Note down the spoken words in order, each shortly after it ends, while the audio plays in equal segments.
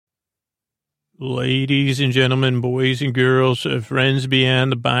Ladies and gentlemen, boys and girls, friends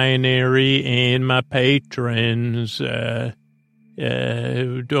beyond the binary, and my patrons, don't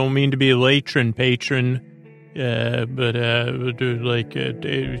mean to be a patron, but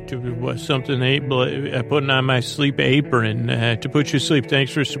something putting on my sleep apron to put you to sleep.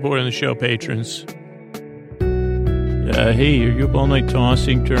 Thanks for supporting the show, patrons. Hey, are you up all night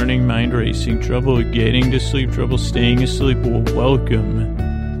tossing, turning, mind racing, trouble getting to sleep, trouble staying asleep? Well, welcome.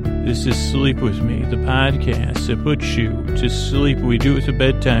 This is Sleep With Me, the podcast that puts you to sleep. We do it with a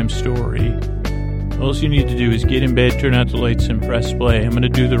bedtime story. All you need to do is get in bed, turn out the lights, and press play. I'm going to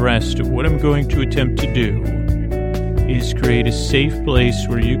do the rest. What I'm going to attempt to do is create a safe place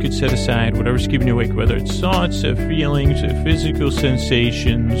where you could set aside whatever's keeping you awake, whether it's thoughts, feelings, physical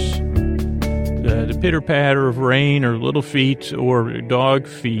sensations, the pitter-patter of rain or little feet or dog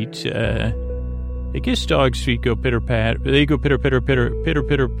feet. I guess dogs' feet go pitter-patter. They go pitter-patter, pitter-patter, or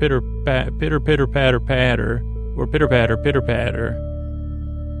pitter-patter, pitter-patter,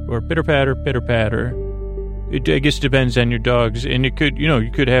 or pitter-patter, pitter-patter. It, I guess, depends on your dogs. And it could,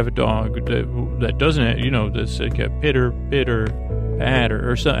 you could have a dog that doesn't, that's like a pitter-patter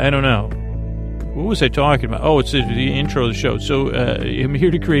or something. I don't know. What was I talking about? Oh, it's the intro of the show. So I'm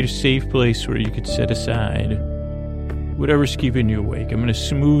here to create a safe place where you could set aside whatever's keeping you awake. I'm going to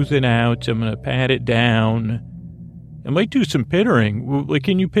smooth it out. I'm going to pat it down. I might do some pittering. Like,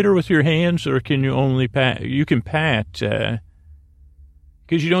 can you pitter with your hands, or can you only pat? You can pat. Because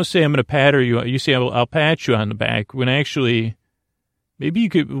you don't say, I'm going to patter you. You say, I'll pat you on the back. When actually, maybe you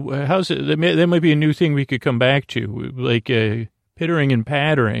could, how's it? That might be a new thing we could come back to. Like pittering and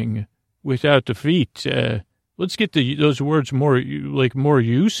pattering without the feet. Let's get those words more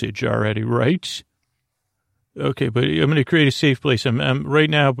usage already, right? Okay, but I'm going to create a safe place. I'm right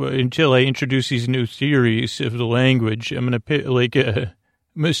now, until I introduce these new theories of the language, I'm going to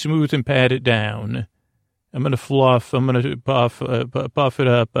I'm going to smooth and pat it down. I'm going to fluff. I'm going to puff it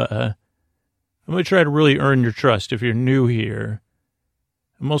up. I'm going to try to really earn your trust if you're new here.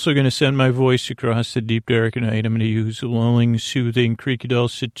 I'm also going to send my voice across the deep, dark night. I'm going to use lulling, soothing, creaky,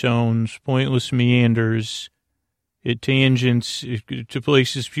 dulcet tones, pointless meanders, tangents to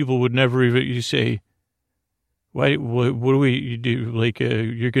places people would never even say. What do we do? Like,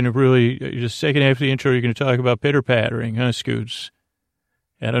 you're going to really, the second half of the intro, you're going to talk about pitter-pattering, huh, Scoots?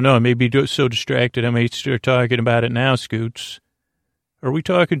 I don't know. I may be so distracted I may start talking about it now, Scoots. Are we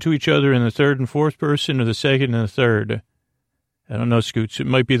talking to each other in the third and fourth person, or the second and the third? I don't know, Scoots. It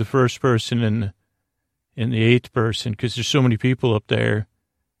might be the first person and the eighth person, because there's so many people up there.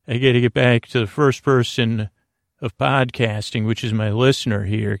 I got to get back to the first person of podcasting, which is my listener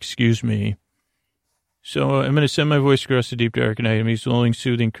here. Excuse me. So I'm going to send my voice across the deep, dark night. I'm using lulling,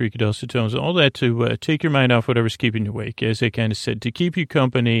 soothing, creaky, dulcet tones, all that to take your mind off whatever's keeping you awake, as I kind of said, to keep you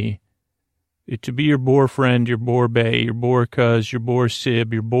company, to be your boar friend, your boar bae, your boar cuz, your boar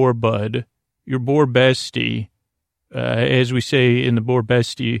sib, your boar bud, your boar bestie, as we say in the boar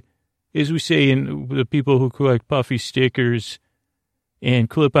bestie, as we say in the people who collect puffy stickers and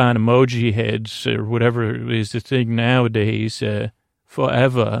clip-on emoji heads, or whatever is the thing nowadays,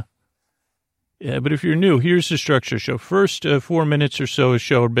 forever. Yeah, but if you're new, here's the structure show. First 4 minutes or so is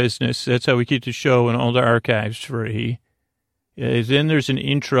show business. That's how we keep the show and all the archives free. Then there's an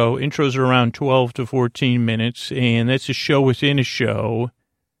intro. Intros are around 12 to 14 minutes, and that's a show within a show,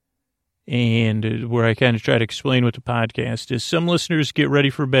 and where I kind of try to explain what the podcast is. Some listeners get ready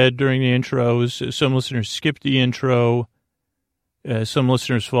for bed during the intros. Some listeners skip the intro. Some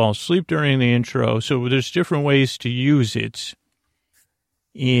listeners fall asleep during the intro. So there's different ways to use it.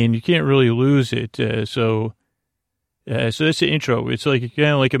 And you can't really lose it. So that's the intro. It's like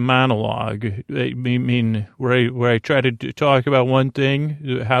kind of like a monologue. I mean, where I try to talk about one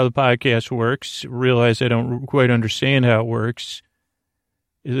thing, how the podcast works, realize I don't quite understand how it works.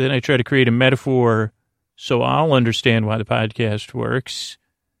 And then I try to create a metaphor so I'll understand why the podcast works.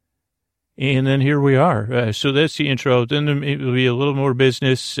 And then here we are. So that's the intro. Then there'll be a little more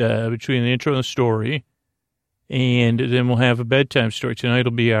business between the intro and the story. And then we'll have a bedtime story. Tonight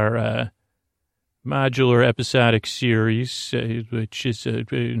will be our modular episodic series, which is a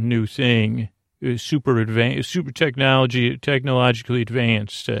new thing, super advanced, super technologically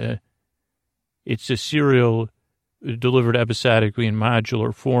advanced. It's a serial delivered episodically in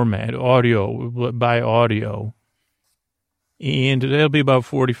modular format, audio by audio. And that'll be about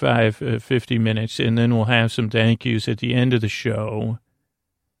 45, 50 minutes. And then we'll have some thank yous at the end of the show.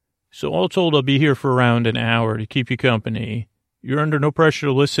 So all told, I'll be here for around an hour to keep you company. You're under no pressure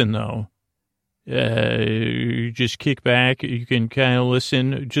to listen, though. You just kick back. You can kind of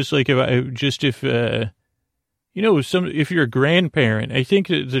listen, just like if if you're a grandparent, I think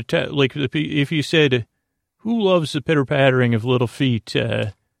that if you said, who loves the pitter-pattering of little feet?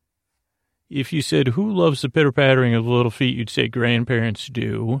 If you said, who loves the pitter-pattering of little feet, you'd say grandparents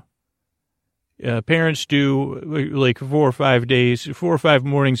do. Parents do like 4 or 5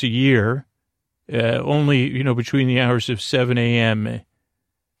 mornings a year, only, between the hours of 7 a.m.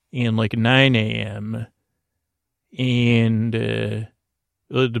 and like 9 a.m. And the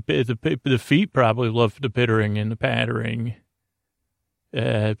feet probably love the pittering and the pattering.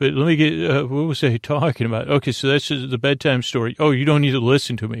 But let me get, what was I talking about? Okay, so that's just the bedtime story. Oh, you don't need to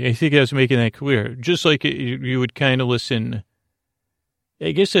listen to me. I think I was making that clear. Just like you would kind of listen.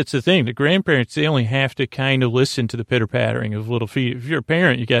 I guess that's the thing. The grandparents, they only have to kind of listen to the pitter-pattering of little feet. If you're a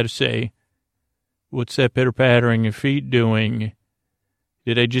parent, you got to say, what's that pitter-pattering of feet doing?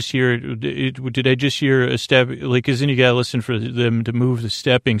 Did I just hear a step? Like, because then you got to listen for them to move the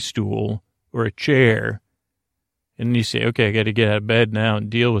stepping stool or a chair. And you say, okay, I got to get out of bed now and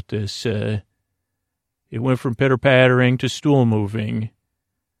deal with this. It went from pitter-pattering to stool moving.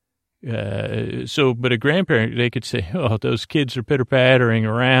 But a grandparent, they could say, oh, those kids are pitter-pattering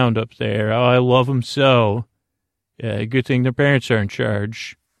around up there. Oh, I love them so. Good thing their parents are in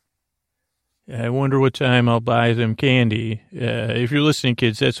charge. I wonder what time I'll buy them candy. If you're listening,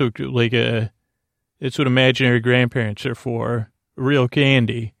 kids, that's what imaginary grandparents are for. Real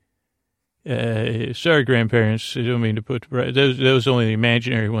candy. Sorry, grandparents. I don't mean to put those only the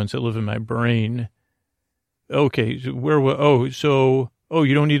imaginary ones that live in my brain. Okay, you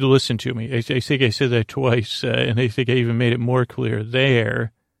don't need to listen to me. I think I said that twice, and I think I even made it more clear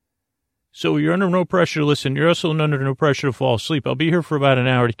there. So you're under no pressure to listen. You're also under no pressure to fall asleep. I'll be here for about an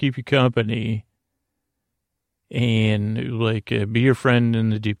hour to keep you company. And, be your friend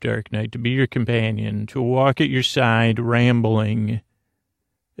in the deep dark night, to be your companion, to walk at your side, rambling,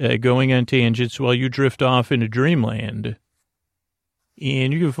 going on tangents while you drift off into dreamland.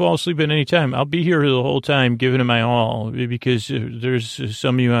 And you can fall asleep at any time. I'll be here the whole time giving it my all because there's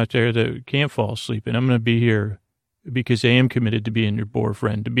some of you out there that can't fall asleep. And I'm going to be here because I am committed to being your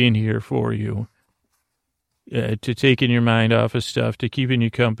boyfriend, to being here for you, to taking your mind off of stuff, to keeping you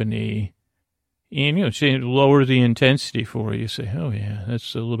company. And, saying lower the intensity for you. Say, oh, yeah,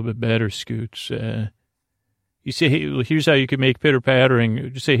 that's a little bit better, Scoots. You say, hey, here's how you can make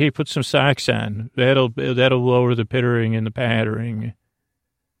pitter-pattering. Just say, hey, put some socks on. That'll lower the pittering and the pattering.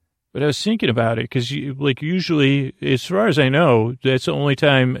 But I was thinking about it because, usually, as far as I know, that's the only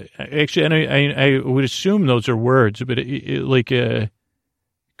time. Actually, I would assume those are words, but could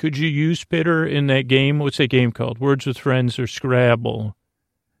you use pitter in that game? What's that game called? Words with Friends or Scrabble?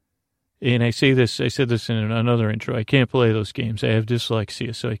 And I said this in another intro. I can't play those games. I have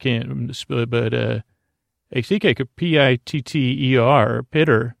dyslexia, so I can't. But I think I could P-I-T-T-E-R,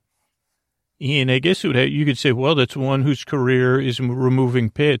 pitter. And I guess you could say, well, that's one whose career is removing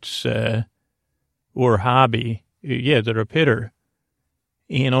pits or hobby. Yeah, they're a pitter.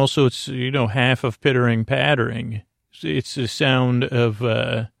 And also it's, half of pittering, pattering. It's the sound of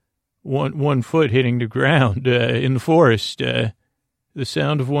one foot hitting the ground in the forest. The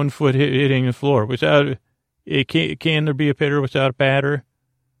sound of 1 foot hitting the floor. Can there be a pitter without a patter?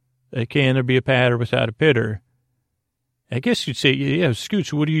 Can there be a patter without a pitter? I guess you'd say, yeah,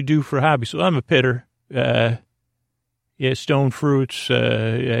 Scoots, what do you do for a hobby? So I'm a pitter. Stone fruits.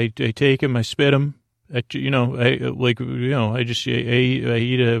 I take them, I spit them. I eat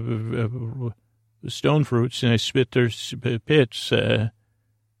stone fruits and I spit their pits.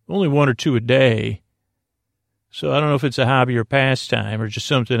 Only 1 or 2 a day. So I don't know if it's a hobby or pastime or just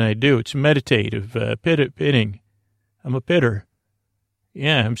something I do. It's meditative, pitting. I'm a pitter.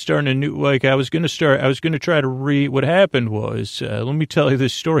 Yeah, I'm starting a new, I was going to try to read, what happened was, let me tell you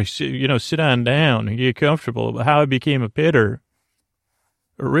this story, sit on down and get comfortable about how I became a pitter.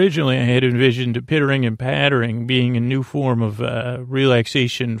 Originally, I had envisioned pittering and pattering being a new form of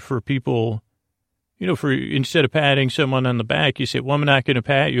relaxation for people, instead of patting someone on the back, you say, well, I'm not going to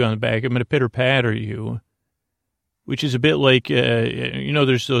pat you on the back, I'm going to pitter-patter you. Which is a bit like,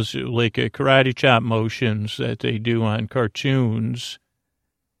 there's those karate chop motions that they do on cartoons.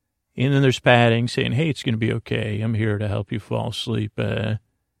 And then there's patting, saying, hey, it's going to be okay. I'm here to help you fall asleep.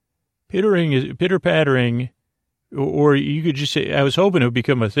 Pitter-pattering, or you could just say, I was hoping it would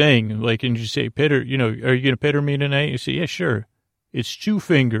become a thing. And you say, pitter, are you going to pitter me tonight? You say, yeah, sure. It's 2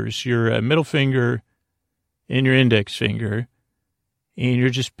 fingers, your middle finger and your index finger. And you're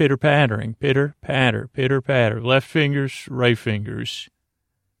just pitter-pattering, pitter-patter, pitter-patter. Left fingers, right fingers.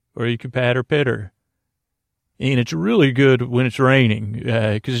 Or you can patter-pitter. And it's really good when it's raining,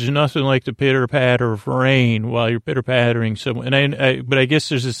 because there's nothing like the pitter-patter of rain while you're pitter-pattering someone. But I guess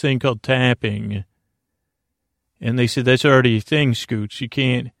there's this thing called tapping. And they said, that's already a thing, Scoots. You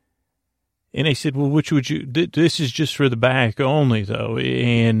can't. And I said, well, which would you, this is just for the back only, though.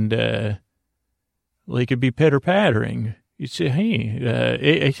 And, like, it'd be pitter-pattering. You'd say,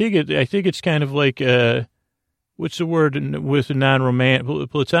 hey, I think it's kind of like, what's the word with a non-romantic,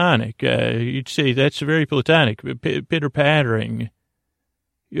 platonic? You'd say that's very platonic, pitter-pattering.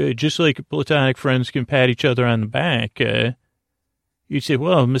 Just like platonic friends can pat each other on the back. You'd say,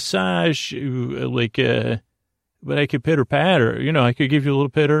 well, massage, like, but I could pitter-patter. You know, I could give you a little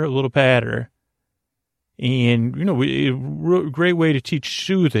pitter, a little patter. And, you know, a great way to teach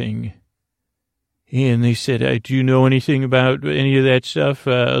soothing. And they said, do you know anything about any of that stuff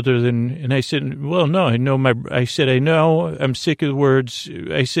other than, and I said, well, no, I know I know, I'm sick of the words.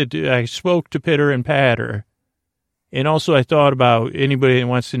 I said, I spoke to pitter and patter. And also I thought about anybody that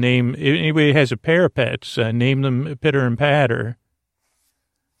wants to name, anybody that has a pair of pets, name them Pitter and Patter.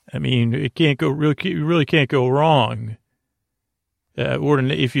 I mean, it really can't go wrong. Or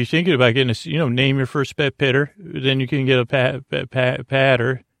if you're thinking about getting name your first pet Pitter, then you can get a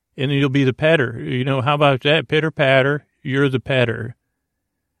patter, and then you'll be the petter. You know, how about that? Pitter, patter, you're the petter.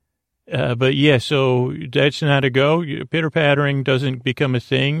 But yeah, so that's not a go. Pitter pattering doesn't become a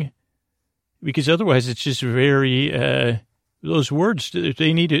thing because otherwise it's just very, those words,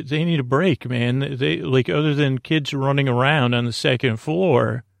 they need a break, man. They like, other than kids running around on the second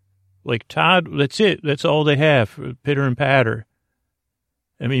floor, like Todd, that's it. That's all they have, pitter and patter.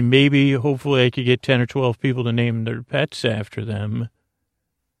 I mean, maybe, hopefully I could get 10 or 12 people to name their pets after them.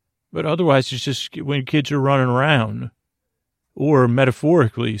 But otherwise, it's just when kids are running around. Or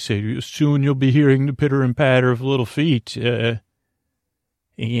metaphorically, say, soon you'll be hearing the pitter and patter of little feet. And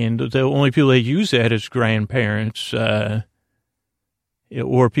the only people that use that is grandparents, or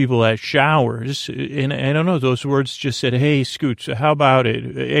people at showers. And I don't know, those words just said, hey, Scoots, how about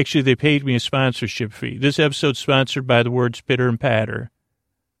it? Actually, they paid me a sponsorship fee. This episode's sponsored by the words pitter and patter.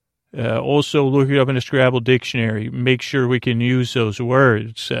 Also, look it up in a Scrabble dictionary. Make sure we can use those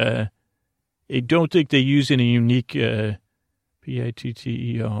words. I don't think they use any unique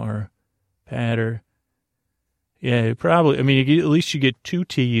P-I-T-T-E-R, patter. Yeah, probably. I mean, at least you get two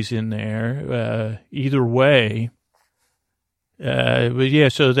T's in there, either way. But yeah,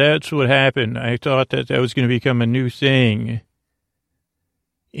 so that's what happened. I thought that was going to become a new thing,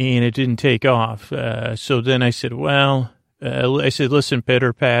 and it didn't take off. So then I said, well... I said, listen,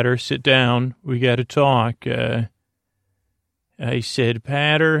 Pitter, Patter, sit down. We got to talk. I said,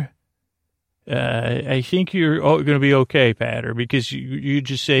 Patter, I think you're going to be okay, Patter, because you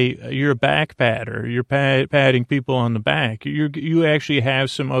just say you're a back patter. You're patting people on the back. You actually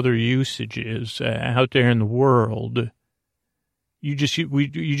have some other usages out there in the world. You just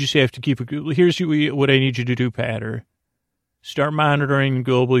have to keep it. Here's what I need you to do, Patter. Start monitoring the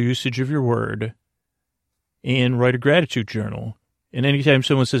global usage of your word. And write a gratitude journal. And anytime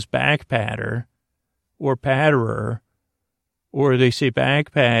someone says back patter or patterer, or they say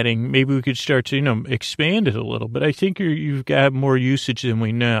back patting, maybe we could start to, expand it a little. But I think you've got more usage than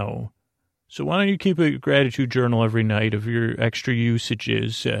we know. So why don't you keep a gratitude journal every night of your extra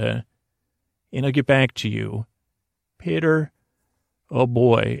usages, and I'll get back to you. Pitter, oh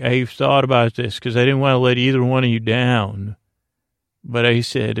boy, I've thought about this because I didn't want to let either one of you down. But I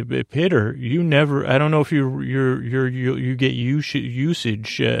said, Pitter, you never, I don't know if you get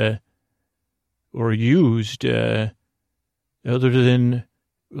usage, or used, other than,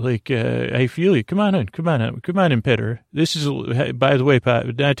 like, I feel you. Come on in, Pitter. This is, by the way,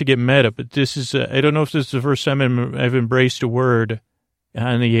 not to get meta, but this is, I don't know if this is the first time I've embraced a word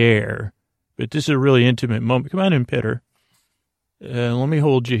on the air, but this is a really intimate moment. Come on in, Pitter. Let me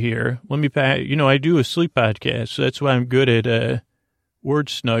hold you here. Let me pat, I do a sleep podcast, so that's why I'm good at, word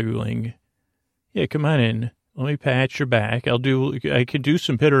snuggling. Yeah, come on in. Let me pat your back. I could do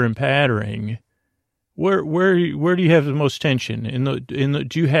some pitter and pattering. Where do you have the most tension?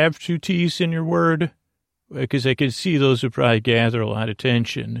 Do you have two T's in your word? Because I can see those would probably gather a lot of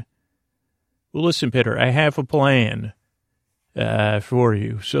tension. Well, listen, Pitter, I have a plan, for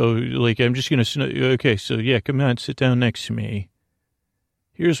you. So, I'm just going to, okay, so yeah, come on, sit down next to me.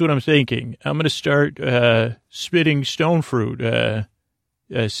 Here's what I'm thinking. I'm going to start, spitting stone fruit,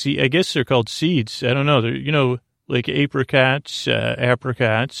 I guess they're called seeds. I don't know. They're, like apricots,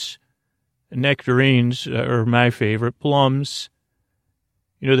 apricots, nectarines are my favorite, plums.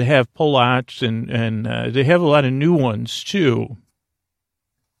 They have pull-outs and they have a lot of new ones too.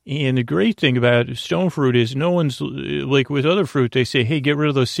 And the great thing about stone fruit is no one's, like with other fruit, they say, hey, get rid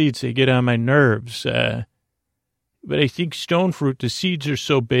of those seeds. They get on my nerves. But I think stone fruit, the seeds are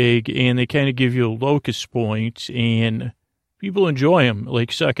so big and they kind of give you a locus point and people enjoy them,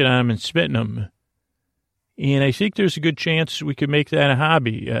 like sucking on them and spitting them. And I think there's a good chance we could make that a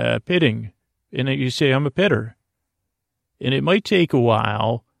hobby, pitting. And you say, I'm a pitter. And it might take a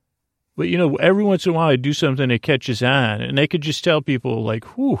while, but, every once in a while I do something that catches on. And I could just tell people, like,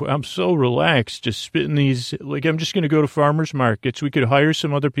 whew, I'm so relaxed just spitting these. Like, I'm just going to go to farmers markets. We could hire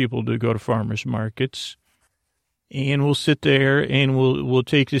some other people to go to farmers markets. And we'll sit there and we'll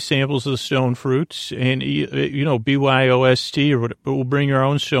take the samples of the stone fruits and, BYOST or whatever, but we'll bring our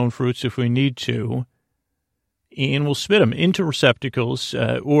own stone fruits if we need to. And we'll spit them into receptacles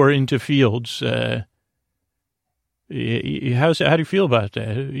or into fields. How do you feel about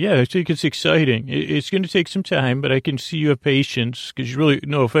that? Yeah, I think it's exciting. It's going to take some time, but I can see you have patience because you really,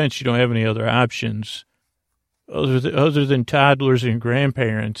 no offense, you don't have any other options other than toddlers and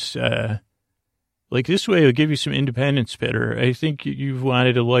grandparents. Like this way, it'll give you some independence, Peter. I think you've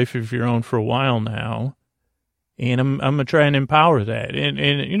wanted a life of your own for a while now, and I'm going to try and empower that. And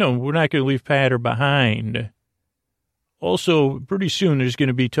we're not going to leave Patter behind. Also, pretty soon there's going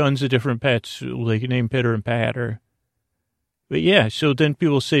to be tons of different pets, like named Pitter and Patter. But yeah, so then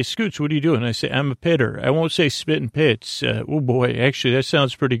people say, Scoots, what are you doing? I say, I'm a pitter. I won't say spit and pits. Oh boy, actually that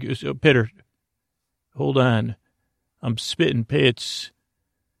sounds pretty good. So, pitter, hold on. I'm spitting pits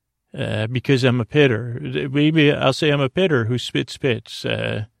because I'm a pitter. Maybe I'll say I'm a pitter who spits pits.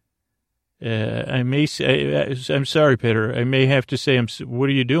 I may say, I'm sorry, Pitter. I may have to say, what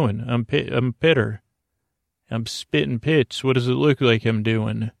are you doing? I'm a pitter. I'm spitting pits. What does it look like I'm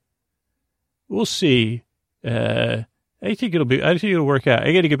doing? We'll see. I think it'll work out.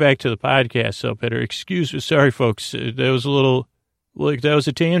 I got to get back to the podcast, so Peter. Excuse me. Sorry, folks. That was that was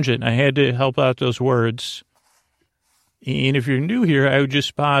a tangent. I had to help out those words. And if you're new here, I would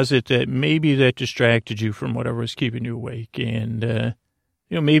just posit that maybe that distracted you from whatever was keeping you awake. And,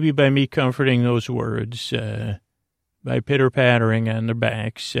 maybe by me comforting those words, by pitter-pattering on their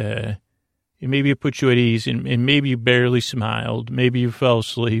backs, maybe it put you at ease, and maybe you barely smiled. Maybe you fell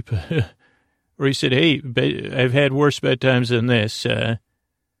asleep. Or he said, hey, I've had worse bedtimes than this.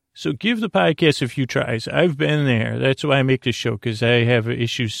 So give the podcast a few tries. I've been there. That's why I make this show, because I have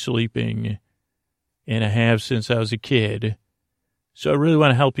issues sleeping, and I have since I was a kid. So I really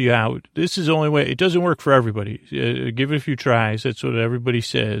want to help you out. This is the only way. It doesn't work for everybody. Give it a few tries. That's what everybody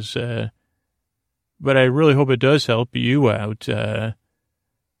says. But I really hope it does help you out.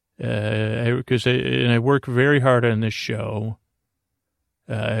 Because I work very hard on this show.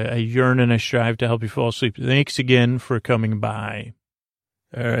 I yearn and I strive to help you fall asleep. Thanks again for coming by.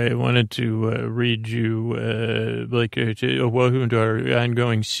 All right, I wanted to read you, welcome to our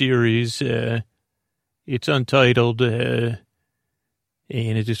ongoing series. It's untitled, and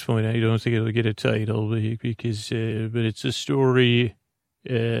at this point, I don't think it'll get a title because, but it's a story.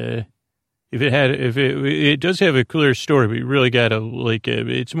 It does have a clear story, but you really got to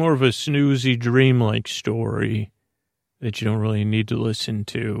it's more of a snoozy, dreamlike story that you don't really need to listen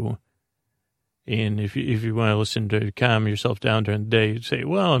to. And if you want to listen to calm yourself down during the day, you'd say,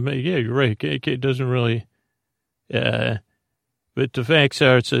 well, yeah, you're right. It doesn't really, but the facts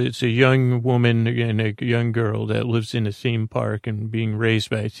are it's a young woman and a young girl that lives in a theme park, and being raised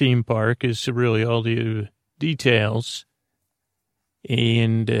by a theme park is really all the details.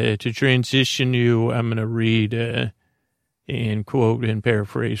 And to transition you, I'm going to read and quote and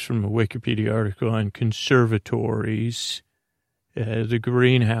paraphrase from a Wikipedia article on conservatories, the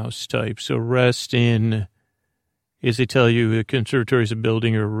greenhouse type. So rest in, as they tell you, a conservatory is a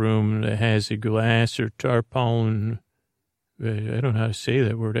building or room that has a glass or tarpaulin, I don't know how to say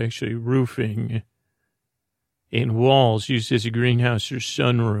that word actually, roofing, and walls used as a greenhouse or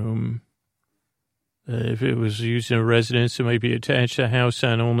sunroom. If it was used in a residence, it might be attached to a house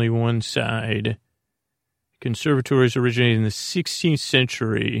on only one side. Conservatories originated in the 16th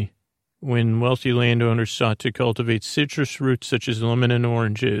century when wealthy landowners sought to cultivate citrus fruits such as lemon and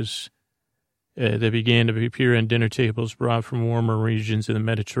oranges that began to appear on dinner tables brought from warmer regions in the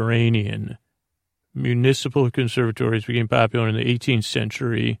Mediterranean. Municipal conservatories became popular in the 18th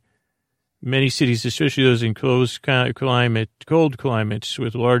century. Many cities, especially those in cold climates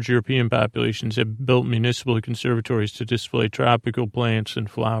with large European populations, have built municipal conservatories to display tropical plants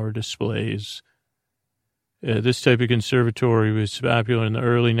and flower displays. This type of conservatory was popular in the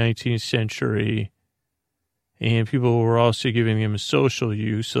early 19th century, and people were also giving them a social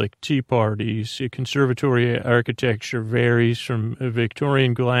use, like tea parties. Conservatory architecture varies from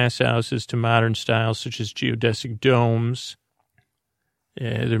Victorian glass houses to modern styles such as geodesic domes.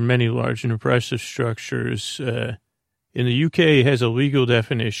 There are many large and impressive structures. In the UK, it has a legal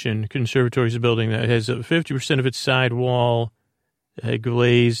definition. Conservatory is a building that has 50% of its side wall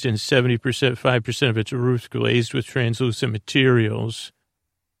glazed and 5% of its roof glazed with translucent materials.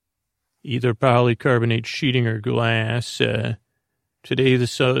 either polycarbonate sheeting or glass. Today,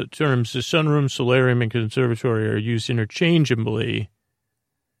 the terms the sunroom, solarium, and conservatory are used interchangeably.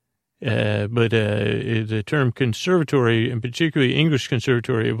 But the term conservatory, and particularly English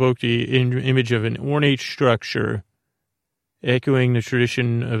conservatory, evoked the image of an ornate structure, echoing the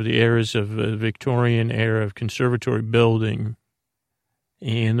tradition of the eras of the Victorian era of conservatory building.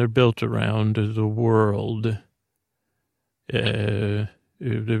 And they're built around the world. They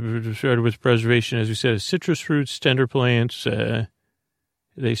started with preservation, as we said, of citrus fruits, tender plants.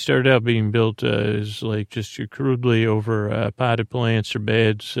 They started out being built as like just crudely over potted plants or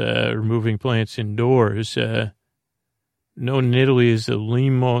beds, removing plants indoors. Known in Italy as the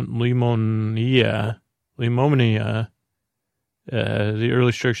limonia. The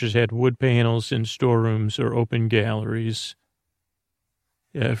early structures had wood panels in storerooms or open galleries.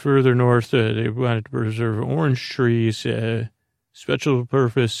 Further north, they wanted to preserve orange trees, special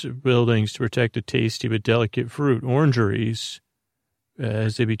purpose buildings to protect the tasty but delicate fruit. Orangeries,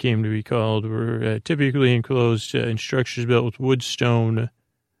 as they became to be called, were typically enclosed in structures built with wood, stone,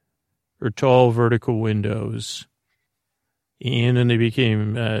 or tall vertical windows. And then they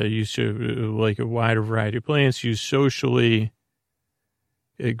became used to like a wider variety of plants used socially.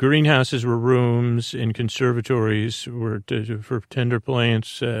 Greenhouses were rooms, and conservatories were for tender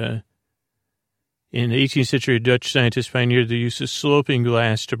plants. In the 18th century, Dutch scientists pioneered the use of sloping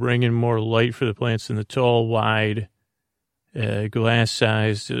glass to bring in more light for the plants than the tall, wide,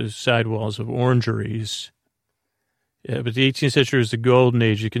 glass-sized sidewalls of orangeries. But the 18th century was the golden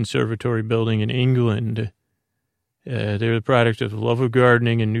age of conservatory building in England. They were the product of the love of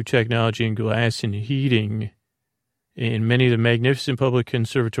gardening and new technology in glass and heating. And many of the magnificent public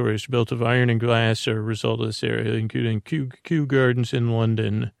conservatories built of iron and glass are a result of this area, including Kew Gardens in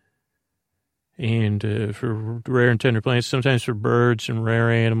London. And for rare and tender plants, sometimes for birds and rare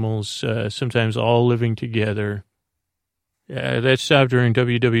animals, sometimes all living together. That stopped during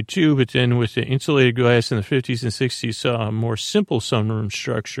WW2, but then with the insulated glass in the 50s and 60s, saw more simple sunroom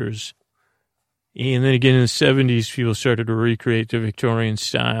structures. And then again in the 70s, people started to recreate the Victorian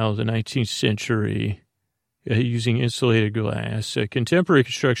style of the 19th century. Using insulated glass. Contemporary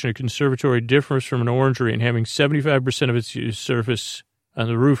construction of conservatory differs from an orangery in having 75% of its surface on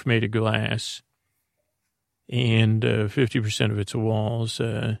the roof made of glass and 50% of its walls.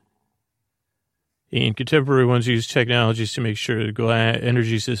 And contemporary ones use technologies to make sure the glass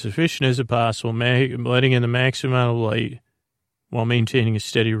energy is as efficient as possible, letting in the maximum amount of light while maintaining a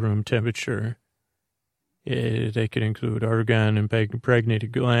steady room temperature. They could include argon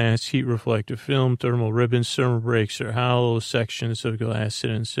impregnated glass, heat-reflective film, thermal ribbons, thermal breaks, or hollow sections of glass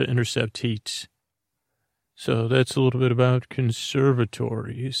that intercept heat. So that's a little bit about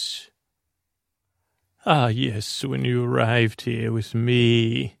conservatories. Ah, yes, when you arrived here with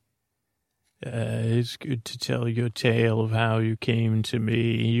me, it's good to tell your tale of how you came to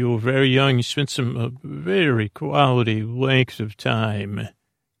me. You were very young. You spent some very quality length of time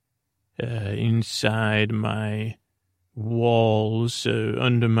inside my walls,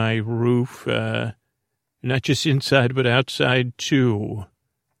 under my roof, not just inside, but outside too.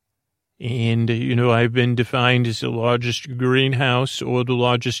 And, I've been defined as the largest greenhouse or the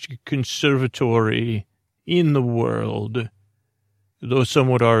largest conservatory in the world. Though some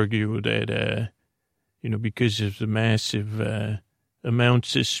would argue that, because of the massive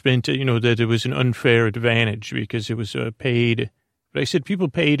amounts spent, that it was an unfair advantage because it was paid. But I said people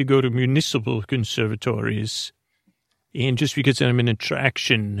pay to go to municipal conservatories. And just because I'm an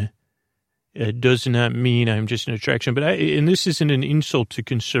attraction does not mean I'm just an attraction. And this isn't an insult to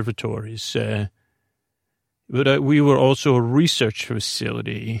conservatories. But we were also a research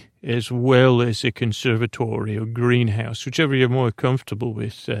facility as well as a conservatory or greenhouse, whichever you're more comfortable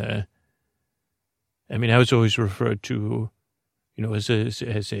with. I was always referred to,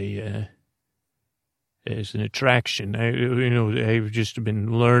 as an attraction. I've just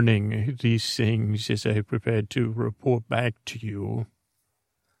been learning these things as I prepared to report back to you.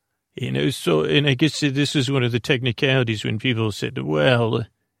 And I guess this is one of the technicalities when people said, well,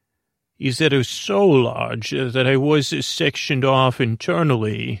 is that it was so large that I was sectioned off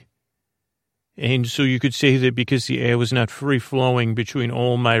internally. And so you could say that because the air was not free-flowing between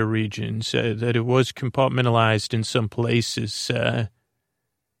all my regions, that it was compartmentalized in some places,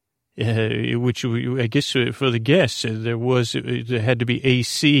 which I guess for the guests, there had to be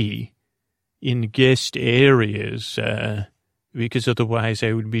AC in guest areas, because otherwise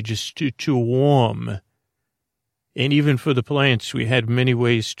I would be just too warm. And even for the plants, we had many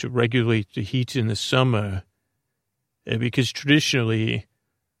ways to regulate the heat in the summer, because traditionally,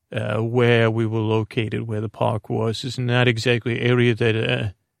 where we were located, where the park was, is not exactly an area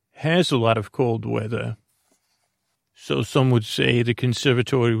that has a lot of cold weather. So some would say the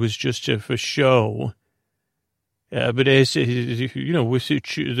conservatory was just for show. But as, with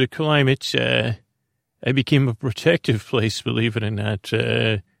the climate, I became a protective place, believe it or not,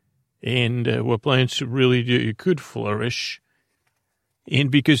 and where plants really could flourish.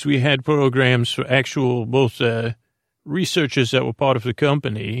 And because we had programs for actual both researchers that were part of the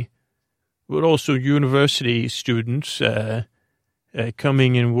company, but also university students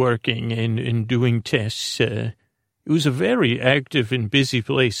coming and working and doing tests. It was a very active and busy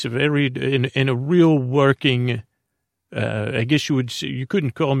place, in a real working. I guess you would say, you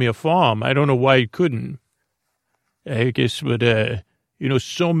couldn't call me a farm. I don't know why you couldn't. I guess, but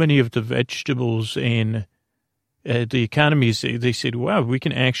so many of the vegetables and the economies, they said, wow, we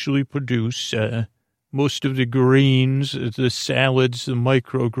can actually produce most of the greens, the salads, the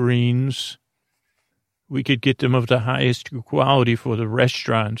microgreens. We could get them of the highest quality for the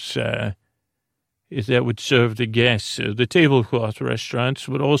restaurants that would serve the guests, the tablecloth restaurants,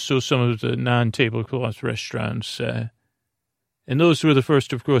 but also some of the non-tablecloth restaurants. And those were the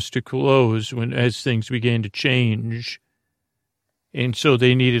first, of course, to close as things began to change. And so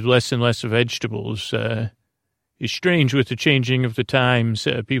they needed less and less vegetables. It's strange with the changing of the times,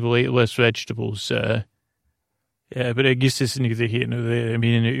 people ate less vegetables. But I guess it's neither here nor there. I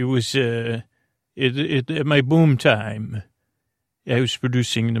mean, it was at my boom time. I was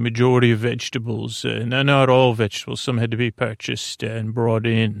producing the majority of vegetables, not all vegetables. Some had to be purchased and brought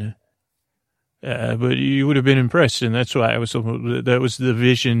in. But you would have been impressed, and that's why that was the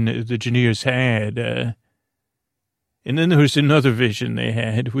vision the engineers had. And then there was another vision they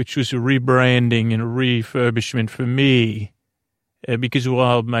had, which was a rebranding and a refurbishment for me, because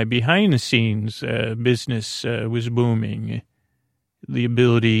while my behind-the-scenes business was booming, the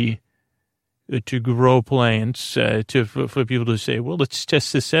ability to grow plants, for people to say, well, let's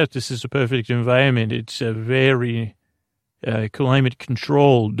test this out. This is a perfect environment. It's very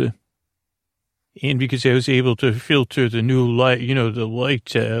climate-controlled. And because I was able to filter the new light, the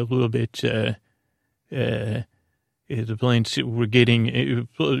light a little bit, the plants were getting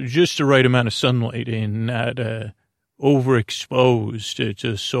just the right amount of sunlight and not overexposed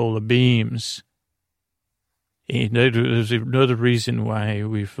to solar beams. And that was another reason why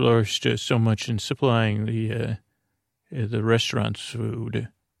we flourished so much in supplying the restaurant's food.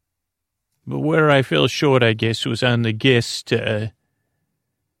 But where I fell short, I guess, was on the guest, the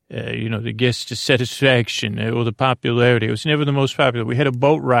guest satisfaction or the popularity. It was never the most popular. We had a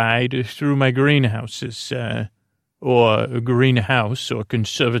boat ride through my greenhouses, or a greenhouse or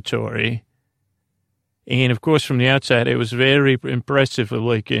conservatory. And, of course, from the outside, it was very impressive,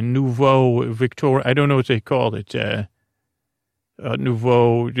 like a Nouveau Victoria. I don't know what they called it.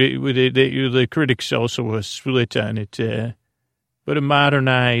 Nouveau. The critics also were split on it. But a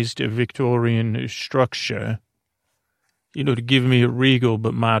modernized Victorian structure, to give me a regal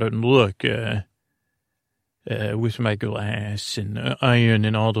but modern look, with my glass and iron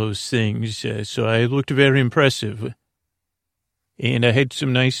and all those things. So I looked very impressive. And I had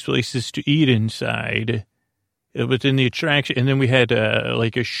some nice places to eat inside. But then the attraction, and then we had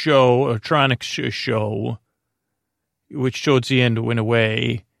like a show, a electronics show, which towards the end went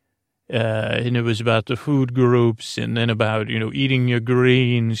away. And it was about the food groups and then about, eating your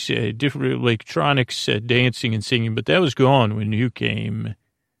greens, different electronics, dancing and singing. But that was gone when you came.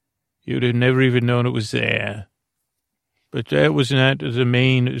 You'd have never even known it was there. But that was not the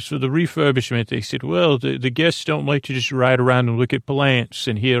main. So the refurbishment, they said, well, the guests don't like to just ride around and look at plants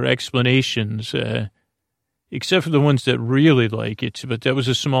and hear explanations, except for the ones that really like it. But that was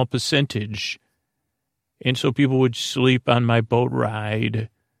a small percentage. And so people would sleep on my boat ride,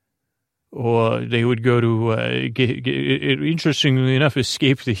 or they would go to, interestingly enough,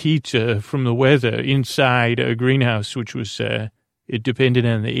 escape the heat from the weather inside a greenhouse, which was, it depended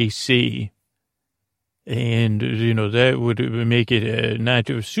on the AC. And, that would make it not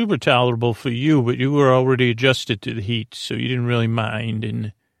super tolerable for you, but you were already adjusted to the heat, so you didn't really mind.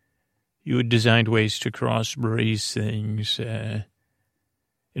 And you had designed ways to cross-breeze things. And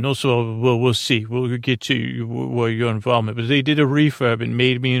also, well, we'll see. We'll get to your involvement. But they did a refurb and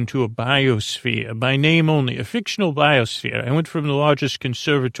made me into a biosphere, by name only, a fictional biosphere. I went from the largest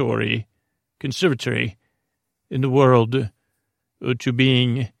conservatory in the world to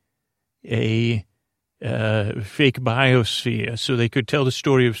being a fake biosphere, so they could tell the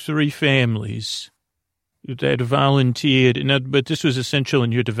story of 3 families that volunteered. But this was essential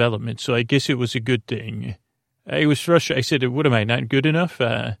in your development, so I guess it was a good thing. I was frustrated. I said, what am I, not good enough?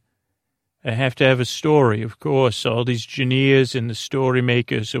 I have to have a story, of course, all these engineers and the story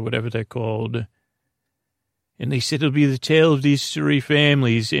makers or whatever they're called. And they said it'll be the tale of these three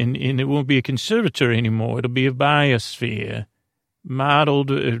families, and it won't be a conservatory anymore. It'll be a biosphere modeled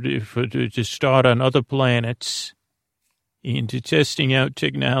to start on other planets into testing out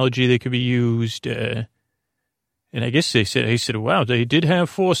technology that could be used. And I guess they said, wow, they did have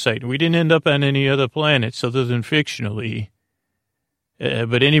foresight. We didn't end up on any other planets other than fictionally.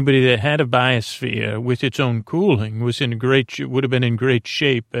 But anybody that had a biosphere with its own cooling would have been in great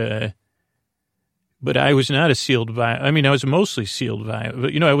shape. But I was not a sealed I was mostly sealed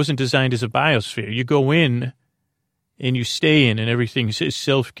but, I wasn't designed as a biosphere. You go in and you stay in, and everything's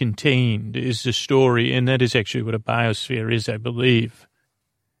self-contained is the story. And that is actually what a biosphere is, I believe.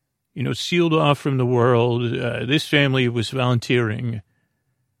 Sealed off from the world. This family was volunteering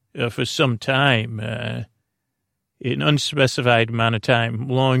for some time, an unspecified amount of time,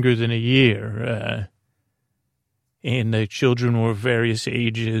 longer than a year. And the children were various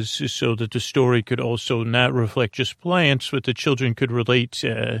ages so that the story could also not reflect just plants, but the children could relate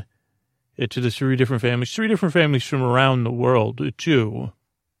to the three different families from around the world, too.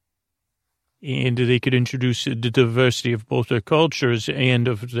 And they could introduce the diversity of both their cultures and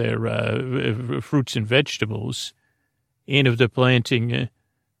of their fruits and vegetables, and of the planting,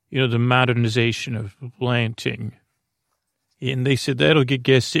 the modernization of planting. And they said that'll get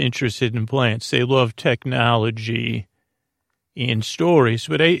guests interested in plants. They love technology and stories.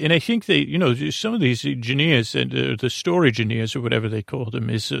 But I think some of these engineers, and the story engineers or whatever they called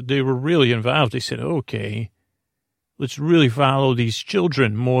them, they were really involved. They said, okay, let's really follow these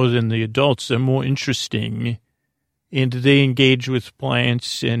children more than the adults. They're more interesting. And they engage with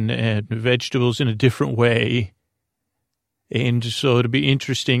plants and vegetables in a different way. And so it'll be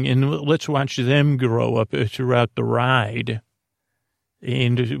interesting. And let's watch them grow up throughout the ride.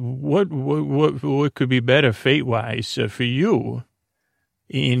 And what could be better fate-wise for you?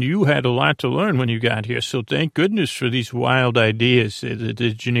 And you had a lot to learn when you got here, so thank goodness for these wild ideas that the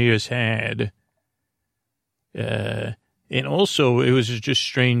engineers had. And also, it was just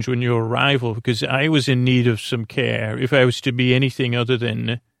strange when your arrival, because I was in need of some care, if I was to be anything other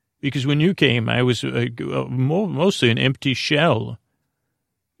than, because when you came, I was mostly an empty shell,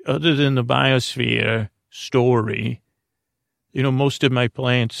 other than the biosphere story. Most of my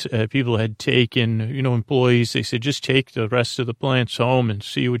plants, people had taken, employees, they said, just take the rest of the plants home and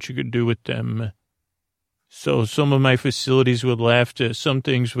see what you could do with them. So some of my facilities were left, some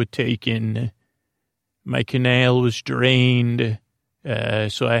things were taken. My canal was drained,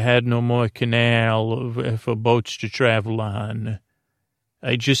 so I had no more canal for boats to travel on.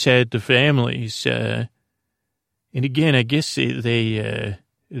 I just had the families. And again, I guess they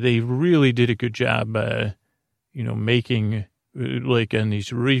really did a good job, making, like on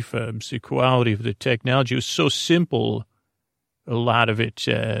these refurbs, the quality of the technology was so simple. A lot of it,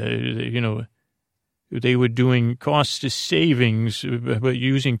 they were doing cost savings, but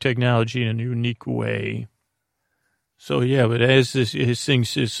using technology in a unique way. So, yeah, but as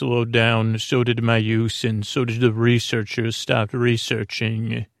things slowed down, so did my use, and so did the researchers stopped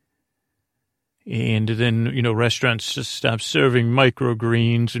researching. And then, restaurants stopped serving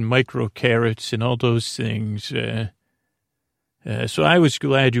microgreens and micro carrots and all those things. So I was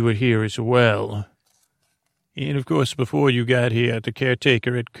glad you were here as well. And, of course, before you got here, the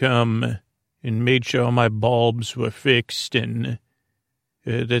caretaker had come and made sure all my bulbs were fixed and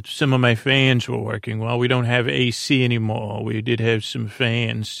that some of my fans were working. Well, we don't have AC anymore. We did have some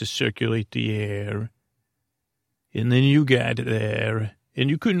fans to circulate the air. And then you got there, and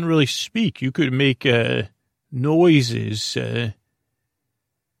you couldn't really speak. You could make noises.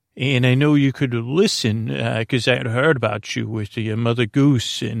 And I know you could listen because I had heard about you with your Mother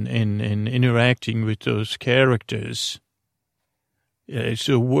Goose and interacting with those characters.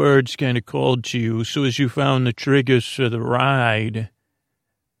 So words kind of called to you. So as you found the triggers for the ride,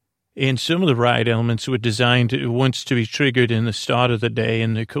 and some of the ride elements were designed once to be triggered in the start of the day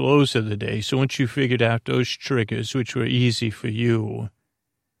and the close of the day. So once you figured out those triggers, which were easy for you,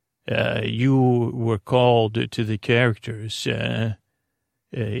 you were called to the characters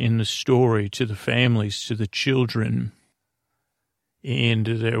in the story, to the families, to the children, and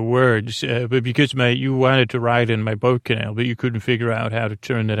their words. But because you wanted to ride in my boat canal, but you couldn't figure out how to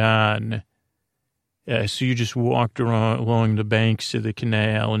turn it on. So you just walked along the banks of the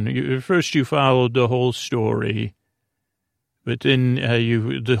canal, and first you followed the whole story. But then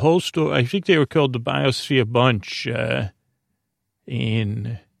the whole story, I think they were called the Biosphere Bunch, and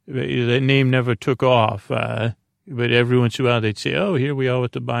that name never took off. But every once in a while they'd say, oh, here we are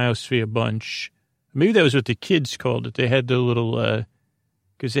with the Biosphere Bunch. Maybe that was what the kids called it. They had the little,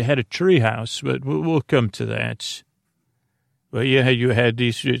 because they had a tree house, but we'll come to that. But yeah, you had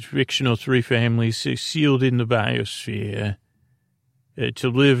these fictional three families sealed in the biosphere to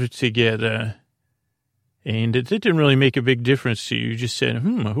live together. And it didn't really make a big difference to you. You just said,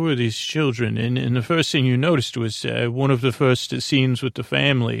 who are these children? And the first thing you noticed was one of the first scenes with the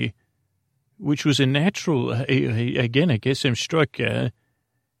family, which was a natural, again, I guess I'm struck that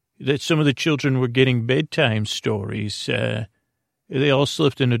some of the children were getting bedtime stories. They all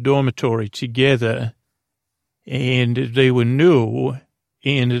slept in a dormitory together, and they were new,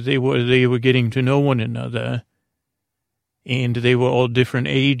 and they were getting to know one another. And they were all different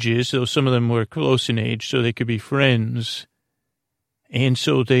ages, though some of them were close in age, so they could be friends. And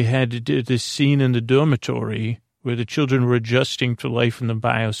so they had this scene in the dormitory where the children were adjusting to life in the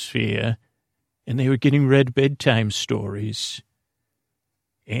biosphere, and they were getting read bedtime stories.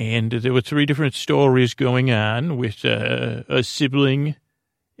 And there were three different stories going on with a sibling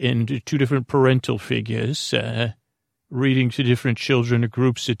and two different parental figures reading to different children or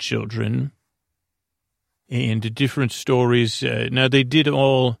groups of children. And different stories. Now, they did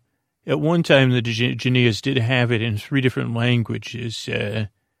all, at one time, the Janias did have it in three different languages.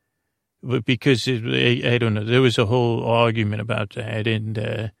 But because, I don't know, there was a whole argument about that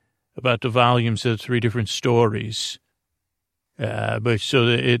and about the volumes of the three different stories. But so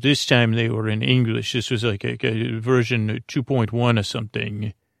at this time, they were in English. This was like a version 2.1 or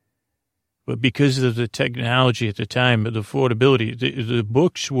something. But because of the technology at the time, the affordability, the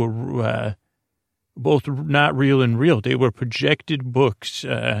books were both not real and real. They were projected books.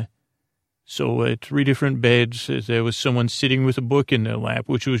 So at three different beds, there was someone sitting with a book in their lap,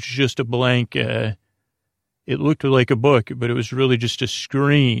 which was just a blank. It looked like a book, but it was really just a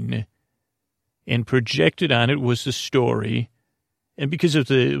screen. And projected on it was the story. And because of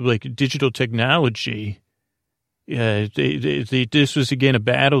the digital technology, this was again a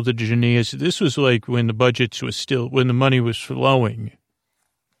battle of the Janias. This was like when the money was flowing.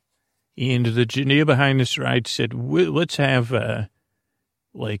 And the Jania behind this ride said, let's have so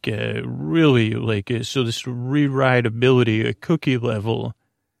this rewritability, a cookie level.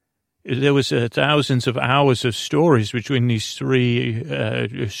 There was thousands of hours of stories between these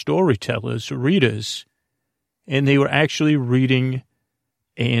three storytellers, readers, and they were actually reading,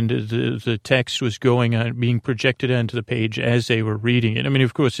 and the text was being projected onto the page as they were reading it. I mean,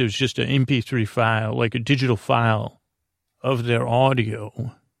 of course, it was just an MP3 file, like a digital file of their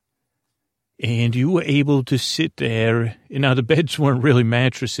audio. And you were able to sit there. And now the beds weren't really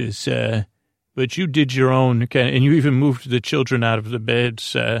mattresses, but you did your own and you even moved the children out of the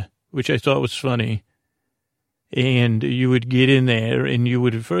beds, which I thought was funny. And you would get in there and you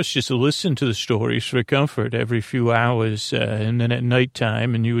would first just listen to the stories for comfort every few hours, and then at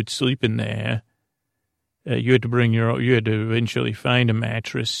nighttime, and you would sleep in there. You had to eventually find a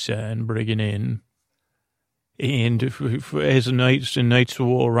mattress and bring it in. And as the nights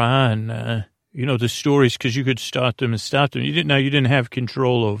wore on, the stories, because you could start them and stop them. You didn't have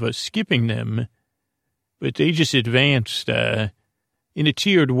control over skipping them, but they just advanced in a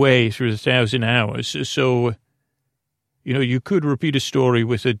tiered way through the 1,000 hours. So, you could repeat a story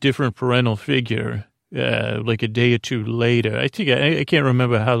with a different parental figure, like a day or two later. I think I can't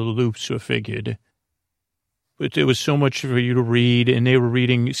remember how the loops were figured, but there was so much for you to read, and they were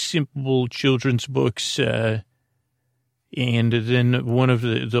reading simple children's books. And then one of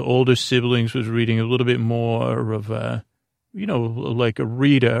the older siblings was reading a little bit more of like a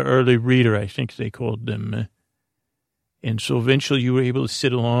early reader, I think they called them. And so eventually you were able to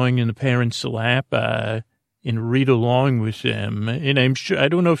sit along in the parents' lap and read along with them. And I'm sure, I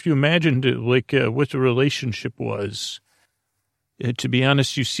don't know if you imagined what the relationship was. To be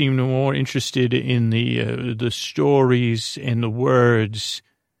honest, you seemed more interested in the stories and the words,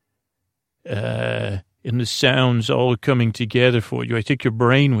 and the sounds all coming together for you. I think your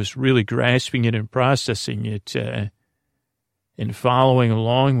brain was really grasping it and processing it and following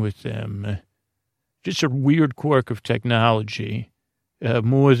along with them. Just a weird quirk of technology,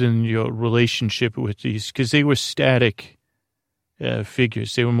 more than your relationship with these, because they were static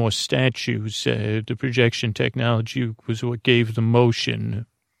figures. They were more statues. The projection technology was what gave the motion.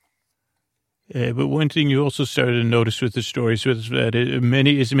 But one thing you also started to notice with the stories was that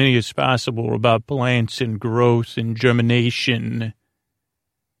as many as possible were about plants and growth and germination.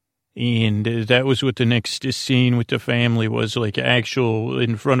 And that was what the next scene with the family was, like actual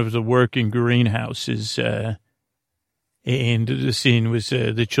in front of the working greenhouses. And the scene was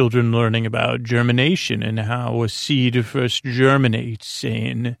the children learning about germination and how a seed first germinates.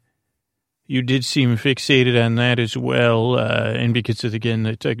 And you did seem fixated on that as well. And because of, again,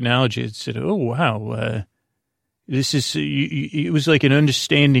 the technology, it said, oh, wow, this is, it was like an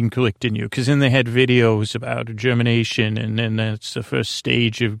understanding clicked in you, because then they had videos about germination, and then that's the first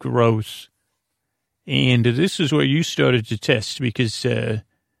stage of growth. And this is where you started to test, because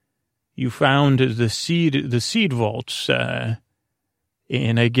you found the seed vaults, and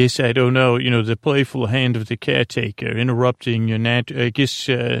I guess, I don't know, the playful hand of the caretaker interrupting your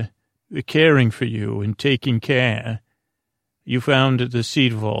caring for you and taking care. You found the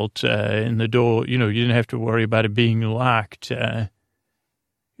seed vault in the door. You didn't have to worry about it being locked, though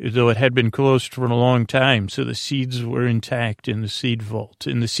it had been closed for a long time. So the seeds were intact in the seed vault.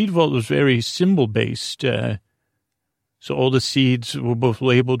 And the seed vault was very symbol-based. So all the seeds were both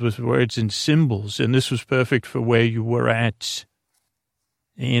labeled with words and symbols. And this was perfect for where you were at.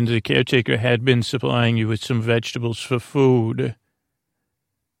 And the caretaker had been supplying you with some vegetables for food.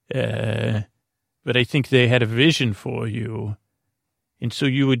 But I think they had a vision for you. And so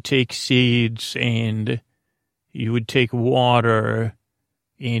you would take seeds and you would take water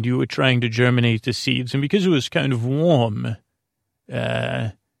and you were trying to germinate the seeds. And because it was kind of warm,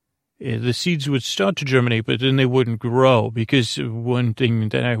 the seeds would start to germinate, but then they wouldn't grow, because one thing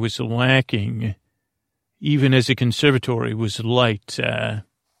that I was lacking, even as a conservatory, was light. And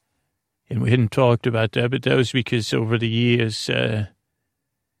we hadn't talked about that, but that was because over the years,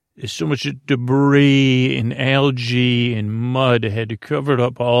 there's so much debris and algae and mud had covered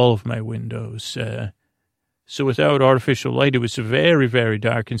up all of my windows. So without artificial light, it was very, very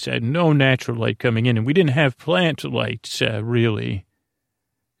dark inside. No natural light coming in. And we didn't have plant lights, really.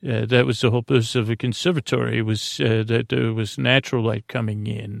 That was the whole purpose of a conservatory, was that there was natural light coming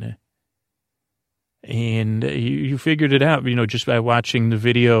in. And you figured it out, just by watching the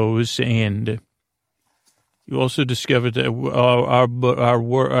videos. And you also discovered that our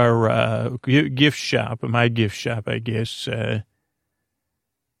gift shop, my gift shop, I guess,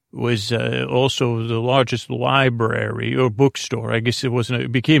 was also the largest library or bookstore. I guess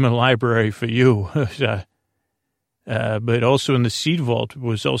it became a library for you. But also in the seed vault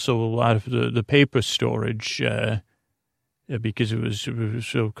was also a lot of the paper storage, because it was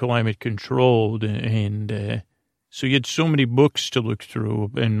so climate controlled. And so you had so many books to look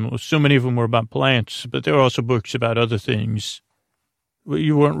through, and so many of them were about plants, but there were also books about other things. Well,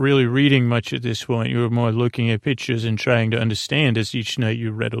 you weren't really reading much at this point. You were more looking at pictures and trying to understand as each night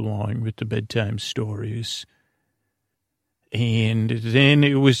you read along with the bedtime stories. And then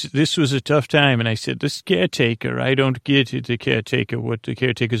this was a tough time. And I said, this caretaker, I don't get it, what the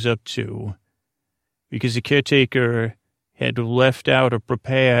caretaker's up to. Because the caretaker had left out or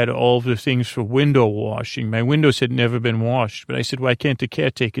prepared all of the things for window washing. My windows had never been washed. But I said, why can't the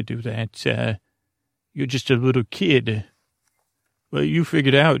caretaker do that? You're just a little kid. Well, you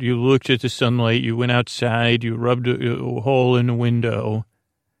figured out. You looked at the sunlight. You went outside. You rubbed a hole in the window.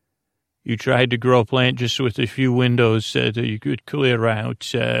 You tried to grow a plant just with a few windows that you could clear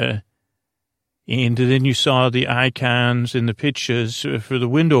out. And then you saw the icons and the pictures for the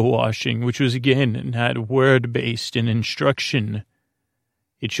window washing, which was, again, not word-based in instruction.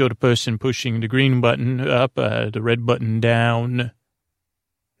 It showed a person pushing the green button up, the red button down,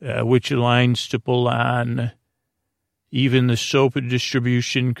 which lines to pull on, even the soap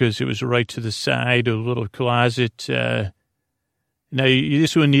distribution, because it was right to the side of a little closet. Now,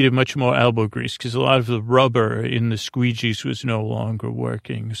 this one needed much more elbow grease because a lot of the rubber in the squeegees was no longer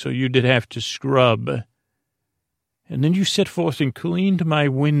working. So you did have to scrub. And then you set forth and cleaned my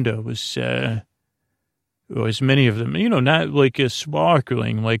windows, or as many of them, not like a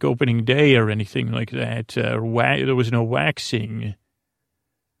sparkling, like opening day or anything like that. There was no waxing.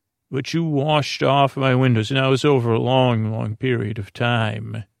 But you washed off my windows. Now, it was over a long, long period of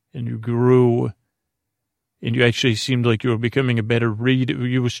time. And you grew. And you actually seemed like you were becoming a better reader.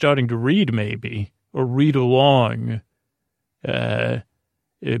 You were starting to read, maybe, or read along.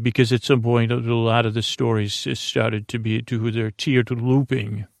 Because at some point, a lot of the stories started to do their tiered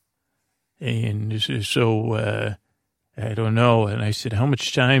looping. And so, I don't know. And I said, how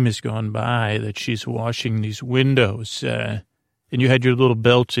much time has gone by that she's washing these windows? And you had your little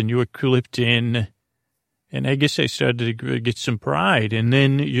belts and you were clipped in. And I guess I started to get some pride. And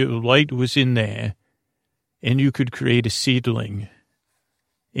then your light was in there. And you could create a seedling.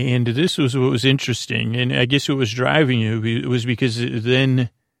 And this was what was interesting. And I guess what was driving you was because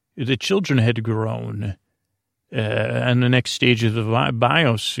then the children had grown. And the next stage of the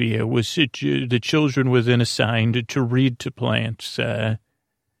biosphere was the children were then assigned to read to plants.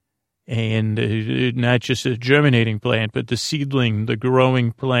 And not just a germinating plant, but the seedling, the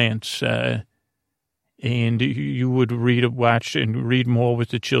growing plants. And you would watch and read more with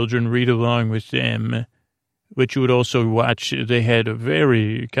the children, read along with them. But you would also watch, they had a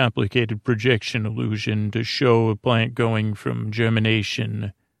very complicated projection illusion to show a plant going from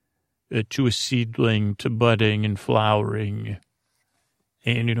germination to a seedling to budding and flowering.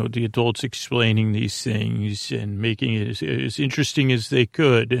 And, the adults explaining these things and making it as interesting as they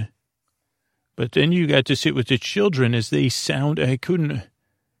could. But then you got to sit with the children as they I couldn't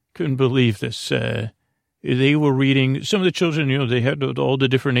believe this. They were reading, some of the children, they had all the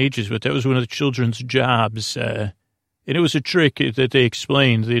different ages, but that was one of the children's jobs. And it was a trick that they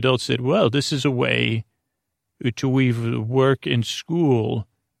explained. The adults said, well, this is a way to weave work and school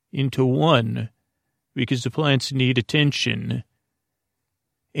into one because the plants need attention.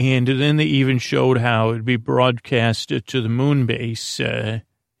 And then they even showed how it'd be broadcast to the moon base and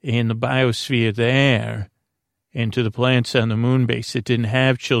the biosphere there. And to the plants on the moon base. It didn't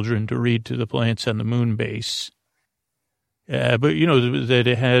have children to read to the plants on the moon base. But, that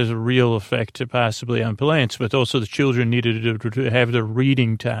it has a real effect possibly on plants, but also the children needed to have their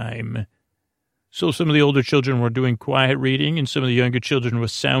reading time. So some of the older children were doing quiet reading, and some of the younger children were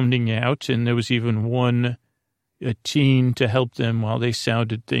sounding out, and there was even a teen to help them while they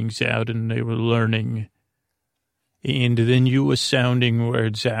sounded things out, and they were learning. And then you were sounding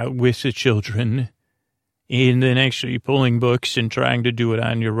words out with the children, and then actually pulling books and trying to do it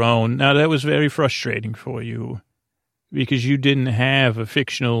on your own. Now, that was very frustrating for you because you didn't have a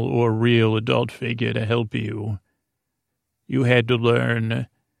fictional or real adult figure to help you. You had to learn,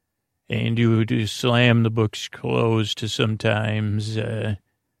 and you would slam the books closed sometimes. And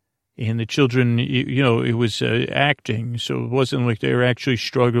the children, it was acting, so it wasn't like they were actually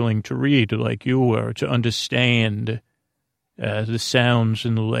struggling to read like you were, to understand the sounds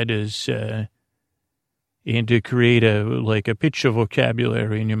and the letters, and to create a picture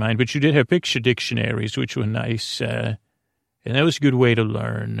vocabulary in your mind. But you did have picture dictionaries, which were nice, and that was a good way to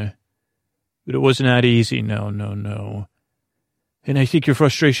learn. But it was not easy, no. And I think your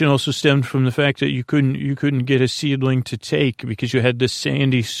frustration also stemmed from the fact that you couldn't get a seedling to take because you had this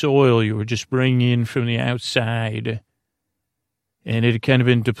sandy soil you were just bringing in from the outside. And it had kind of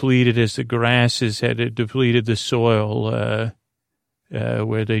been depleted as the grasses had depleted the soil,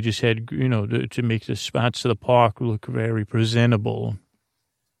 where they just had, to make the spots of the park look very presentable.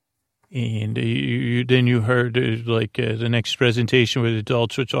 And then you heard, the next presentation where the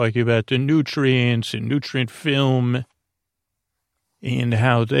adults were talking about the nutrients and nutrient film and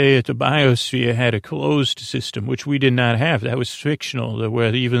how they at the biosphere had a closed system, which we did not have. That was fictional,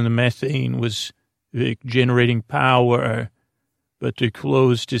 where even the methane was generating power. But the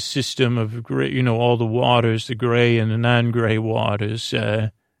closed system of gray, all the waters, the gray and the non-gray waters,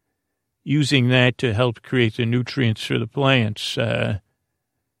 using that to help create the nutrients for the plants,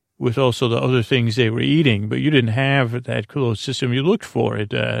 with also the other things they were eating. But you didn't have that closed system. You looked for it,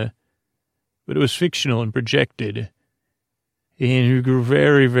 but it was fictional and projected. And you grew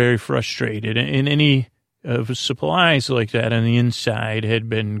very, very frustrated. And any of supplies like that on the inside had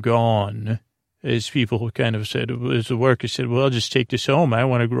been gone. As people kind of said, as the workers said, well, I'll just take this home. I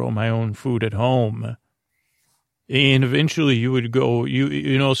want to grow my own food at home. And eventually you would go,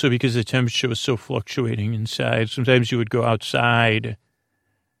 also because the temperature was so fluctuating inside, sometimes you would go outside,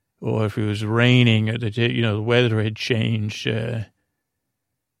 or if it was raining, or the weather had changed,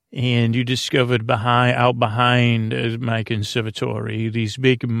 and you discovered out behind my conservatory, these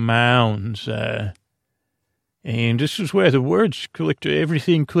big mounds, and this is where the words clicked,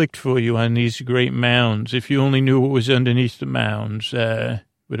 everything clicked for you on these great mounds, if you only knew what was underneath the mounds, but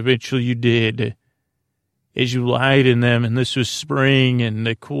eventually you did, as you lied in them, and this was spring, and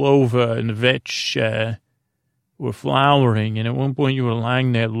the clover and the vetch were flowering, and at one point you were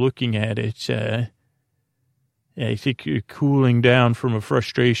lying there looking at it, I think you're cooling down from a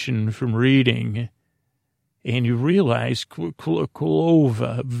frustration from reading, and you realized clover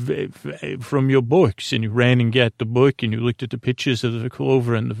from your books, and you ran and got the book, and you looked at the pictures of the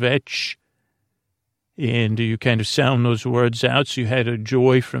clover and the vetch, and you kind of sound those words out, so you had a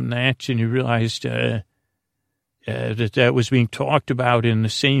joy from that, and you realized that was being talked about in the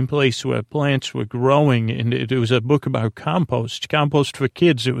same place where plants were growing, and it was a book about compost for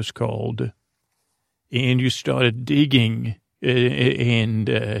kids, it was called, and you started digging, and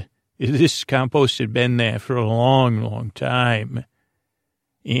this compost had been there for a long, long time.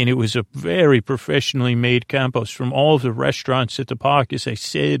 And it was a very professionally made compost from all of the restaurants at the park. As I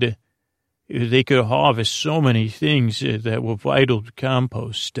said, they could harvest so many things that were vital to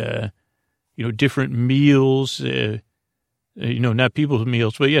compost. Different meals, not people's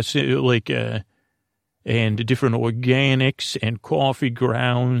meals, but yes, and different organics and coffee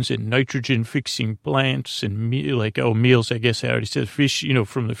grounds and nitrogen-fixing plants and meals, I guess I already said fish,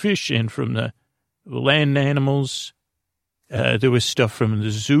 from the fish and from the land animals. There was stuff from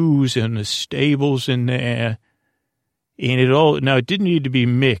the zoos and the stables in there. And it didn't need to be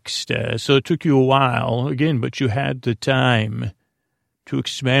mixed. So it took you a while, again, but you had the time to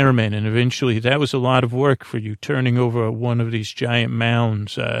experiment. And eventually that was a lot of work for you, turning over one of these giant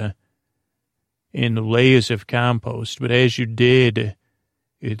mounds in the layers of compost. But as you did,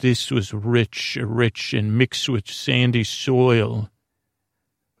 this was rich and mixed with sandy soil.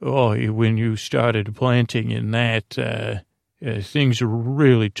 Oh, when you started planting in that, things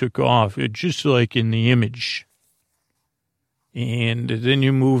really took off, just like in the image. And then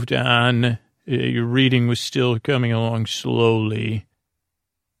you moved on. Your reading was still coming along slowly.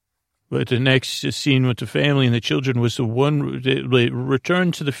 But the next scene with the family and the children was the one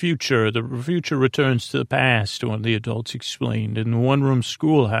return to the future. The future returns to the past, one of the adults explained, in the one-room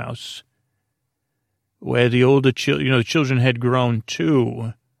schoolhouse where the older children had grown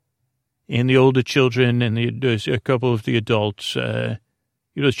too. And the older children and a couple of the adults, the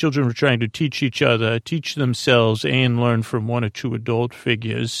children were trying to teach each other, teach themselves, and learn from one or two adult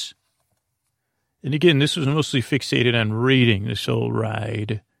figures. And again, this was mostly fixated on reading, this whole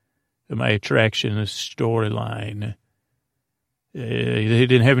ride. My attraction, the storyline. They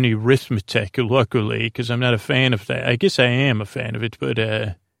didn't have any arithmetic, luckily, because I'm not a fan of that. I guess I am a fan of it,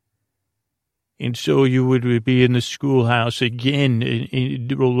 but... And so you would be in the schoolhouse again,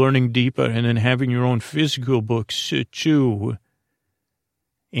 learning deeper, and then having your own physical books, too,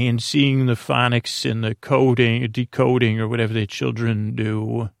 and seeing the phonics and the decoding, or whatever the children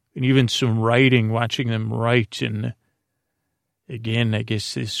do, and even some writing, watching them write. And again, I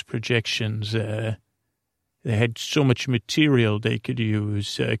guess these projections, they had so much material they could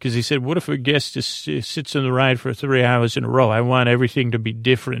use, because he said, what if a guest sits on the ride for 3 hours in a row? I want everything to be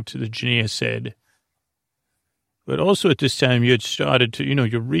different, the engineer said. But also at this time, you had started to,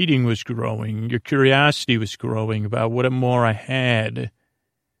 your reading was growing, your curiosity was growing about what more I had.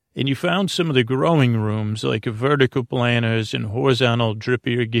 And you found some of the growing rooms, like vertical planters and horizontal drip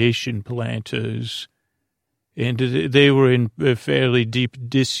irrigation planters. And they were in fairly deep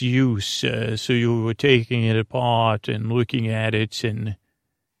disuse, so you were taking it apart and looking at it, and,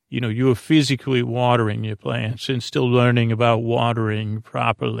 you were physically watering your plants and still learning about watering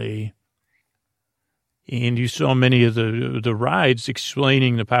properly. And you saw many of the rides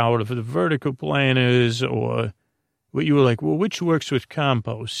explaining the power of the vertical planters, or what you were like, well, which works with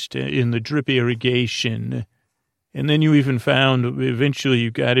compost in the drip irrigation. And then you even found, eventually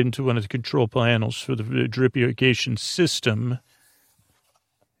you got into one of the control panels for the drip irrigation system.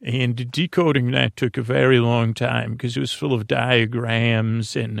 And decoding that took a very long time because it was full of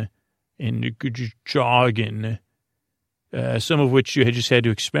diagrams and jargon, some of which you just had to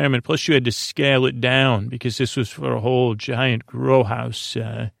experiment. Plus you had to scale it down because this was for a whole giant grow house.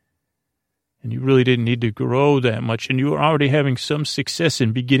 And you really didn't need to grow that much. And you were already having some success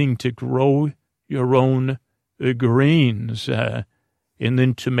in beginning to grow your own greens, and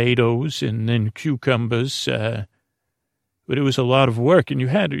then tomatoes, and then cucumbers. But it was a lot of work, and you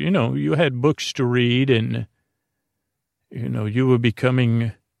had books to read, and, you were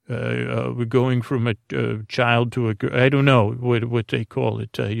becoming, going from a child to I don't know what they call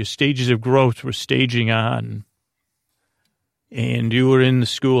it. Your stages of growth were staging on, and you were in the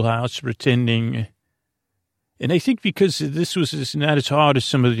schoolhouse pretending. And I think because this was not as hard as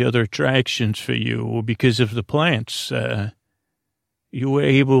some of the other attractions for you, because of the plants, you were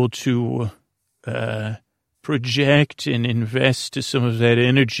able to project and invest some of that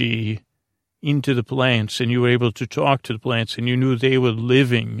energy into the plants, and you were able to talk to the plants, and you knew they were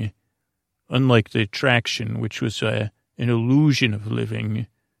living, unlike the attraction, which was an illusion of living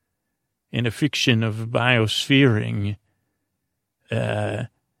and a fiction of biosphering.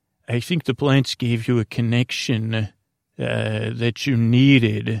 I think the plants gave you a connection that you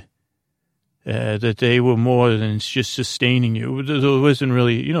needed, that they were more than just sustaining you. It wasn't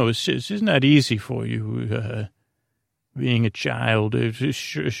really, it's not easy for you being a child.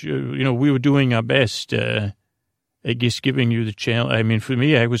 We were doing our best, I guess, giving you the challenge. I mean, for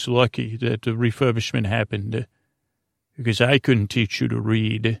me, I was lucky that the refurbishment happened because I couldn't teach you to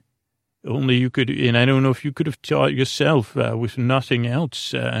read. Only you could, and I don't know if you could have taught yourself with nothing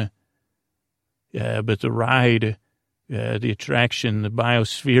else. But the ride, the attraction, the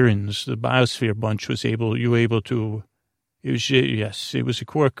biosphere bunch you were able to, it was a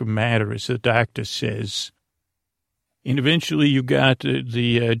quirk of matter, as the doctor says. And eventually you got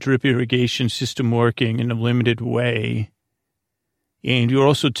the drip irrigation system working in a limited way. And you were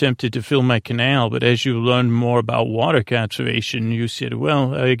also tempted to fill my canal, but as you learned more about water conservation, you said,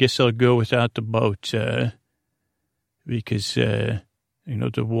 well, I guess I'll go without the boat, because, The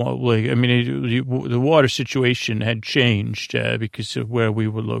water situation had changed because of where we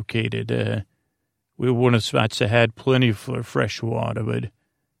were located. We were one of the spots that had plenty of fresh water, but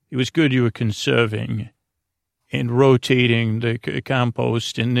it was good you were conserving and rotating the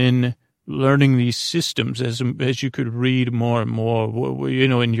compost and then learning these systems as you could read more and more,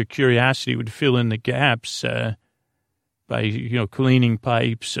 and your curiosity would fill in the gaps by, cleaning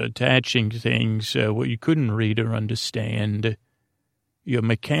pipes, attaching things, what you couldn't read or understand. Your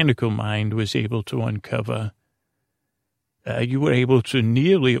mechanical mind was able to uncover. You were able to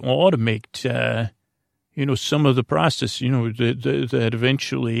nearly automate, some of the process, that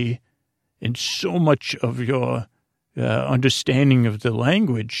eventually, and so much of your understanding of the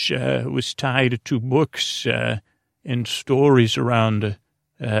language was tied to books and stories around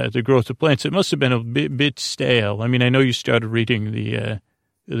the growth of plants. It must have been a bit stale. I mean, I know you started reading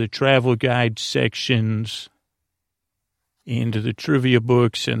the travel guide sections and the trivia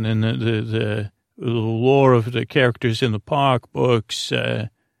books, and then the lore of the characters in the park books,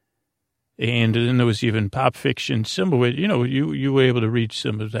 and then there was even pop fiction. Some of it, you were able to read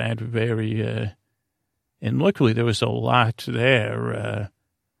some of that very, and luckily there was a lot there,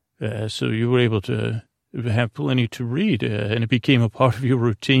 so you were able to have plenty to read, and it became a part of your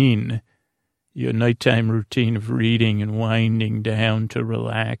routine, your nighttime routine of reading and winding down to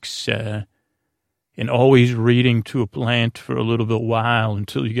relax, and always reading to a plant for a little bit while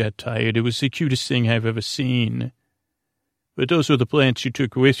until you got tired. It was the cutest thing I've ever seen. But those were the plants you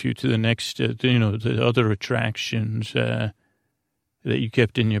took with you to the next, the other attractions that you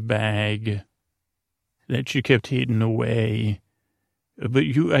kept in your bag, that you kept hidden away. But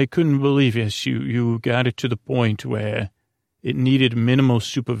I couldn't believe, yes, you got it to the point where it needed minimal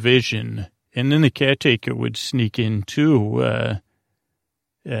supervision. And then the caretaker would sneak in too,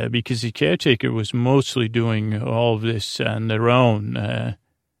 because the caretaker was mostly doing all of this on their own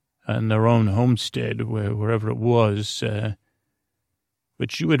homestead, wherever it was.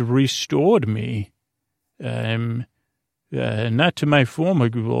 But you had restored me, not to my former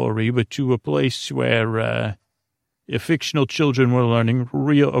glory, but to a place where fictional children were learning,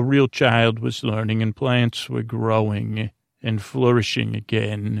 a real child was learning, and plants were growing and flourishing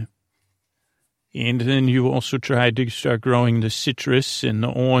again. And then you also tried to start growing the citrus and the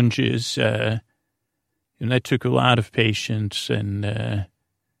oranges, and that took a lot of patience and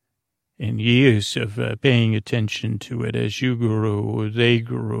years of paying attention to it as you grew, they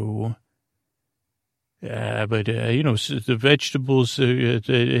grew. But the vegetables and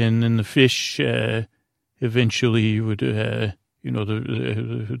then the fish, eventually you would, the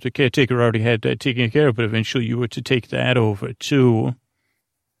caretaker already had that taken care of, but eventually you were to take that over too.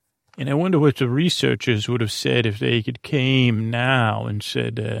 And I wonder what the researchers would have said if they came now and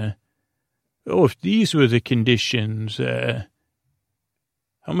said, if these were the conditions,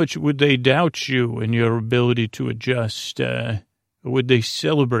 how much would they doubt you and your ability to adjust? Or would they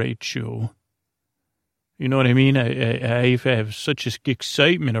celebrate you? You know what I mean? I have such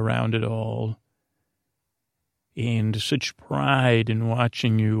excitement around it all and such pride in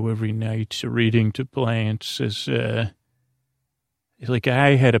watching you every night reading to plants as, like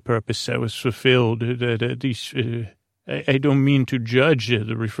I had a purpose that was fulfilled. I don't mean to judge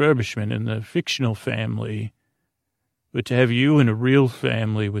the refurbishment in the fictional family, but to have you in a real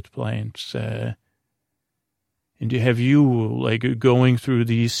family with plants, and to have you like going through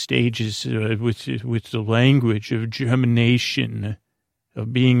these stages with the language of germination,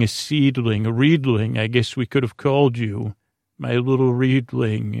 of being a seedling, a reedling, I guess we could have called you, my little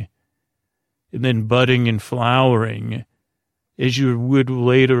reedling, and then budding and flowering, as you would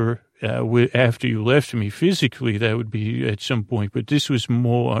later, after you left me physically, that would be at some point. But this was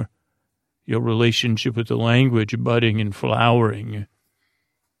more your relationship with the language, budding and flowering,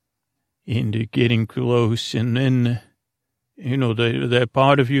 and getting close. And then, that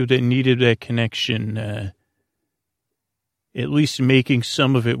part of you that needed that connection, at least making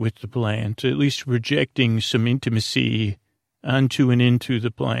some of it with the plant, at least projecting some intimacy onto and into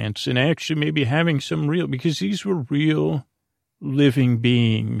the plants, and actually maybe having some real, because these were real living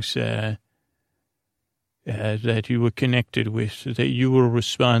beings that you were connected with, that you were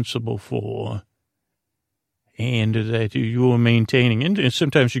responsible for, and that you were maintaining. And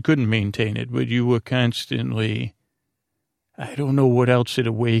sometimes you couldn't maintain it, but you were constantly, I don't know what else it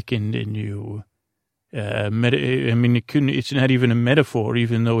awakened in you. It's not even a metaphor,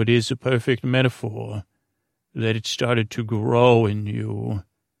 even though it is a perfect metaphor, that it started to grow in you.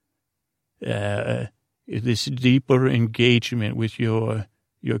 This deeper engagement with your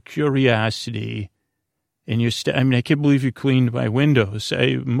curiosity and your I can't believe you cleaned my windows.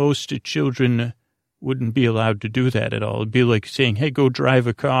 Most children wouldn't be allowed to do that at all. It'd be like saying, hey, go drive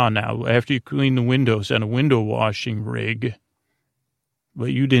a car now after you clean the windows on a window washing rig.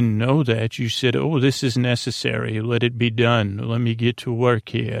 But you didn't know that. You said, oh, this is necessary. Let it be done. Let me get to work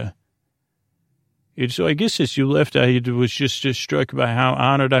here. And so I guess as you left, I was just struck by how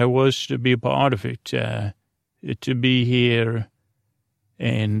honored I was to be a part of it, to be here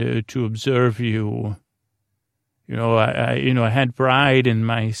and to observe you. I had pride in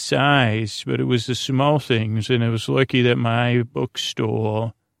my size, but it was the small things, and I was lucky that my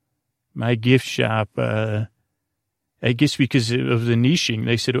bookstore, my gift shop, I guess because of the niching,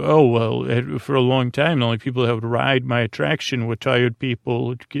 they said, oh, well, for a long time, the only people that would ride my attraction were tired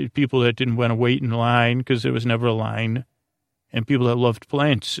people that didn't want to wait in line because there was never a line, and people that loved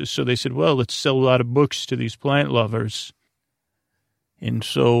plants. So they said, well, let's sell a lot of books to these plant lovers. And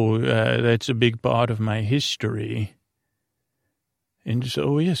so that's a big part of my history. And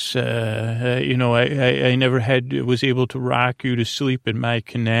so, yes, I never was able to rock you to sleep in my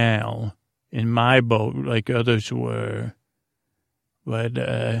canal, in my boat, like others were.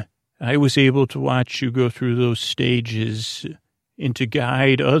 But I was able to watch you go through those stages and to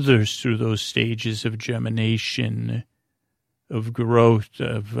guide others through those stages of germination, of growth,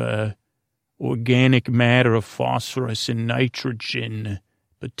 of organic matter, of phosphorus and nitrogen,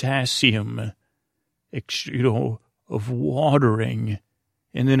 potassium, of watering,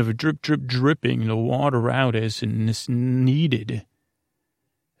 and then of dripping the water out as is needed,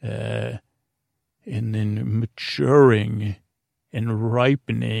 and then maturing and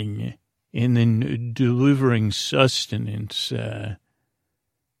ripening, and then delivering sustenance.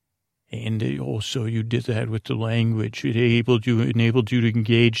 And also you did that with the language. It enabled you to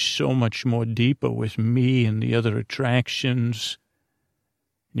engage so much more deeper with me and the other attractions.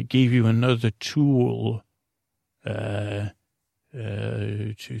 And it gave you another tool to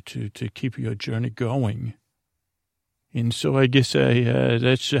keep your journey going. And so I guess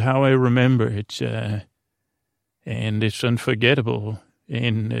that's how I remember it. And it's unforgettable.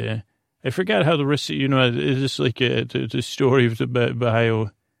 And I forgot how the rest of, it's like the story of the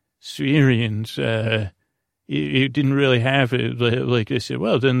Biosphereans. It didn't really have it. Like they said,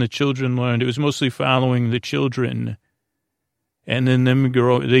 well, then the children learned. It was mostly following the children. And then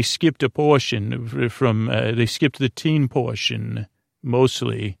they skipped a portion they skipped the teen portion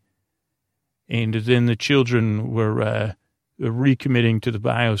mostly. And then the children were recommitting to the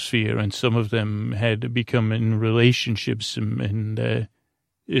biosphere, and some of them had to become in relationships and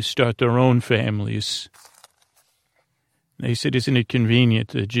start their own families. They said, isn't it convenient?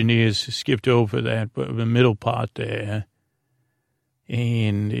 The engineers skipped over that, but the middle part there.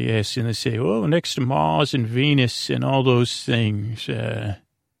 And yes, and they say, oh, next to Mars and Venus and all those things.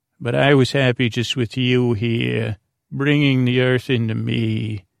 But I was happy just with you here, bringing the earth into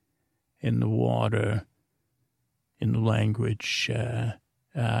me, in the water, in the language.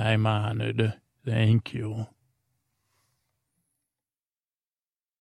 I'm honored. Thank you.